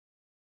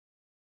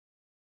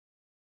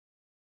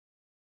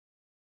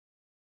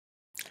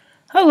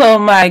Hello,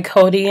 my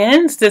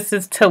Kodians. This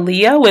is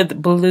Talia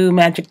with Blue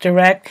Magic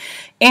Direct,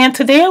 and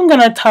today I'm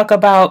going to talk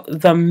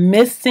about the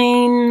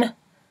missing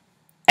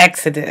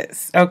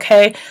Exodus.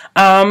 Okay,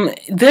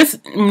 this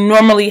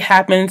normally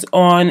happens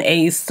on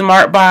a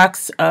smart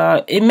box.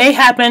 It may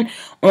happen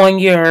on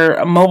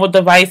your mobile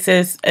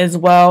devices as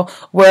well,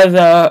 where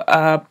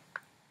the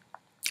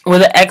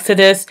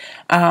Exodus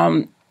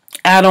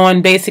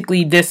add-on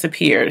basically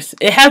disappears.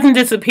 It hasn't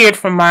disappeared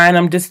from mine.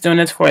 I'm just doing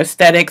this for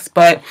aesthetics,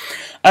 but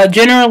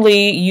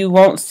generally you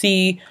won't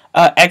see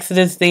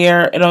Exodus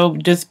there. It'll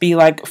just be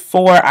like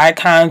 4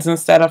 icons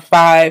instead of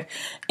 5,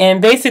 and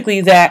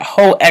basically that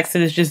whole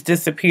Exodus just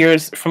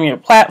disappears from your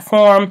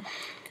platform,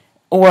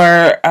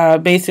 or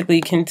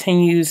basically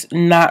continues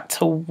not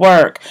to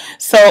work.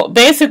 So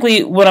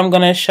basically what I'm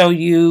going to show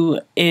you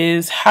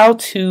is how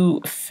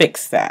to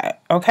fix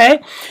that.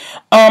 Okay,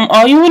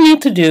 all you will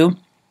need to do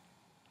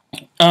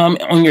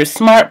on your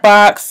smart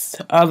box,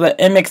 the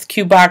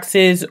MXQ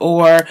boxes,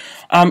 or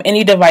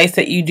any device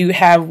that you do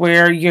have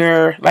where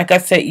your, like I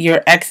said,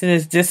 your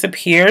Exodus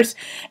disappears,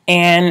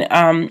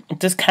 and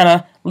just kind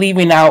of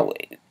leaving out,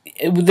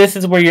 this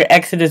is where your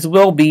Exodus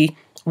would be,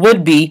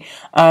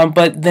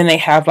 but then they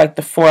have like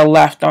the 4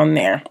 left on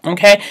there.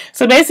 Okay,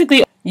 so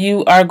basically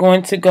you are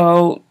going to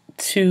go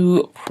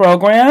to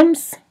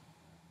Programs.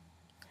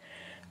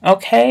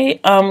 Okay,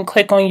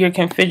 click on your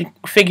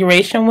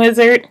configuration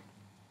wizard.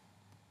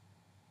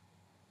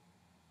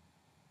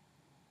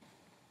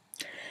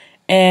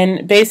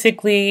 And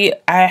basically,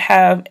 I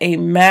have a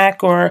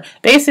Mac, or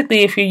basically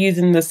if you're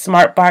using the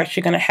smart box,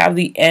 you're going to have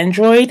the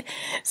Android.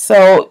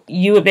 So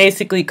you would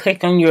basically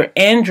click on your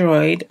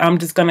Android. I'm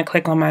just going to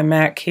click on my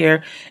Mac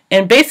here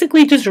and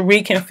basically just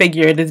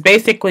reconfigure it. It's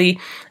basically,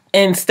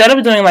 instead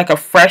of doing like a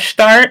fresh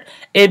start,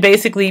 it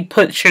basically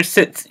puts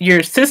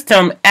your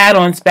system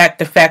add-ons back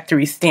to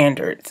factory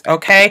standards.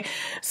 Okay,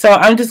 so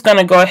I'm just going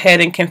to go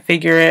ahead and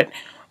configure it.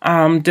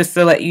 Just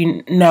to let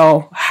you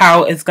know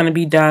how it's going to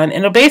be done. And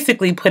it'll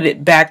basically put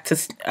it back to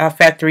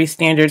factory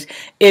standards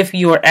if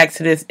your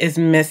Exodus is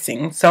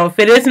missing. So if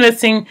it is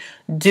missing,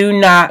 do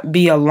not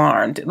be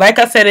alarmed. Like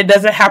I said, it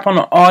doesn't happen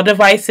on all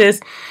devices.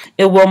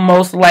 It will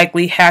most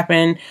likely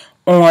happen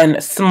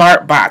on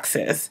smart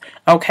boxes.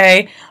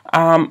 Okay,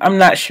 I'm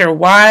not sure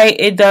why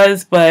it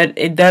does, but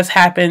it does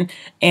happen,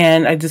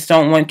 and I just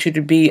don't want you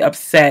to be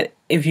upset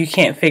if you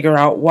can't figure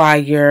out why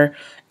your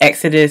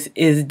Exodus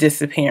is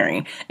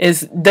disappearing.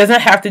 It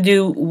doesn't have to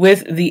do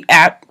with the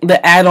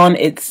add-on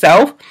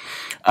itself.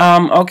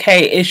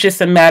 Okay, it's just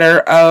a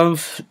matter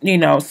of, you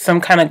know, some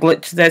kind of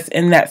glitch that's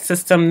in that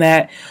system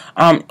that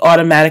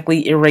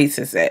automatically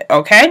erases it.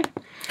 Okay,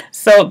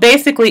 so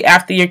basically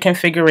after your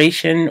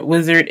configuration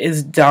wizard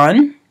is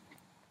done,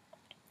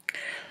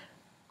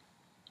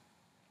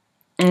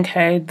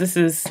 okay, this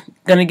is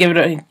gonna give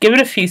it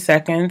a few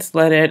seconds,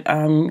 let it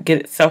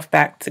get itself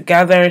back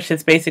together. It's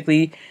just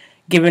basically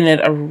giving it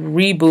a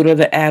reboot of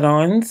the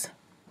add-ons.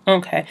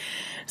 Okay,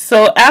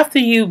 so after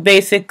you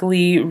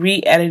basically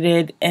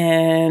re-edited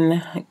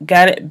and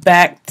got it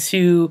back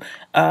to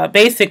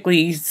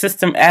basically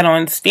system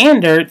add-on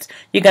standards,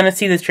 you're going to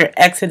see that your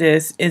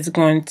Exodus is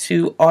going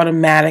to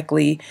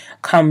automatically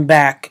come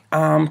back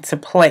to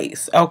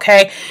place.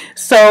 Okay,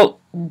 so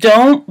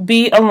don't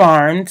be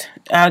alarmed.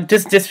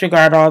 Just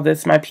disregard all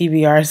this. My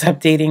PVR is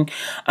updating.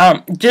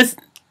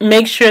 Just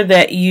make sure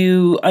that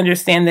you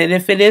understand that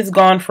if it is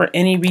gone for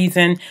any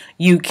reason,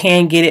 you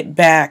can get it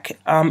back.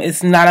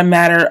 It's not a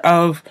matter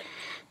of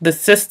the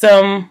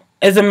system.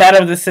 It's a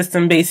matter of the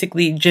system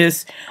basically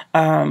just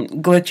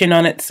glitching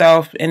on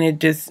itself, and it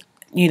just,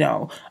 you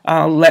know,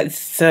 let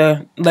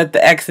the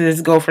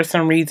Exodus go for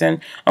some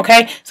reason.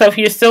 Okay, so if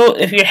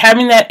you're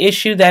having that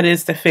issue, that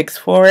is the fix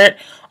for it.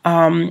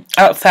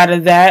 Outside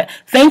of that,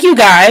 thank you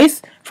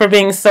guys for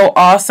being so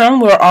awesome.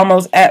 We're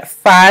almost at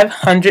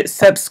 500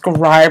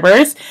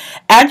 subscribers.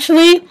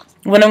 Actually,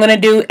 what I'm going to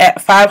do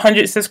at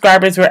 500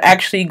 subscribers, we're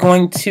actually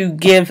going to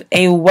give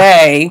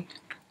away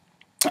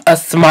a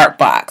smart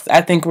box. I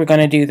think we're going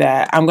to do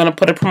that. I'm going to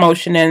put a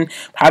promotion in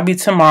probably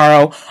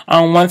tomorrow.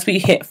 Once we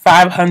hit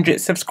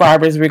 500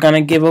 subscribers, we're going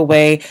to give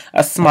away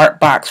a smart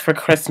box for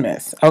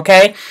Christmas.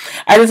 Okay,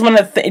 I just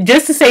want to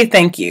just to say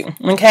thank you.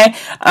 Okay,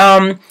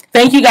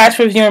 thank you guys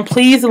for viewing.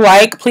 Please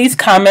like, please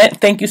comment.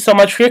 Thank you so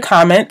much for your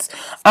comments.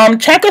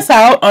 Check us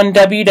out on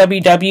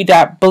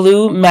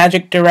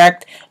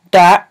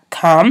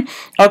www.bluemagicdirect.com.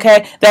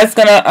 Okay, that's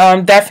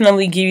gonna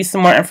definitely give you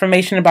some more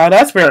information about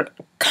us. We're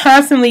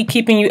constantly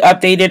keeping you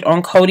updated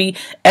on KODI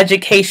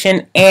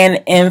education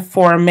and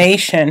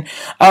information.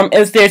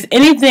 If there's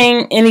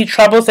any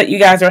troubles that you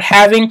guys are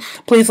having,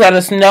 please let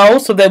us know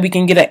so that we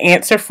can get an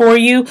answer for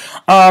you.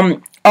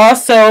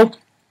 Also,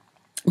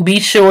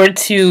 be sure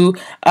to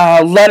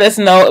let us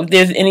know if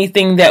there's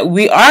anything that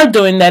we are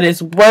doing that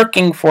is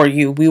working for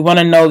you. We want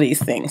to know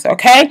these things,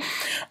 okay?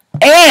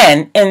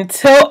 And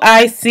until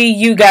I see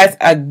you guys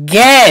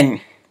again,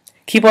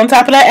 keep on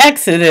top of that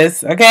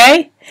Exodus,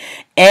 okay?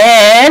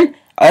 And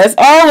as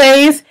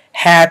always,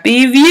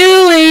 happy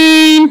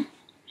viewing!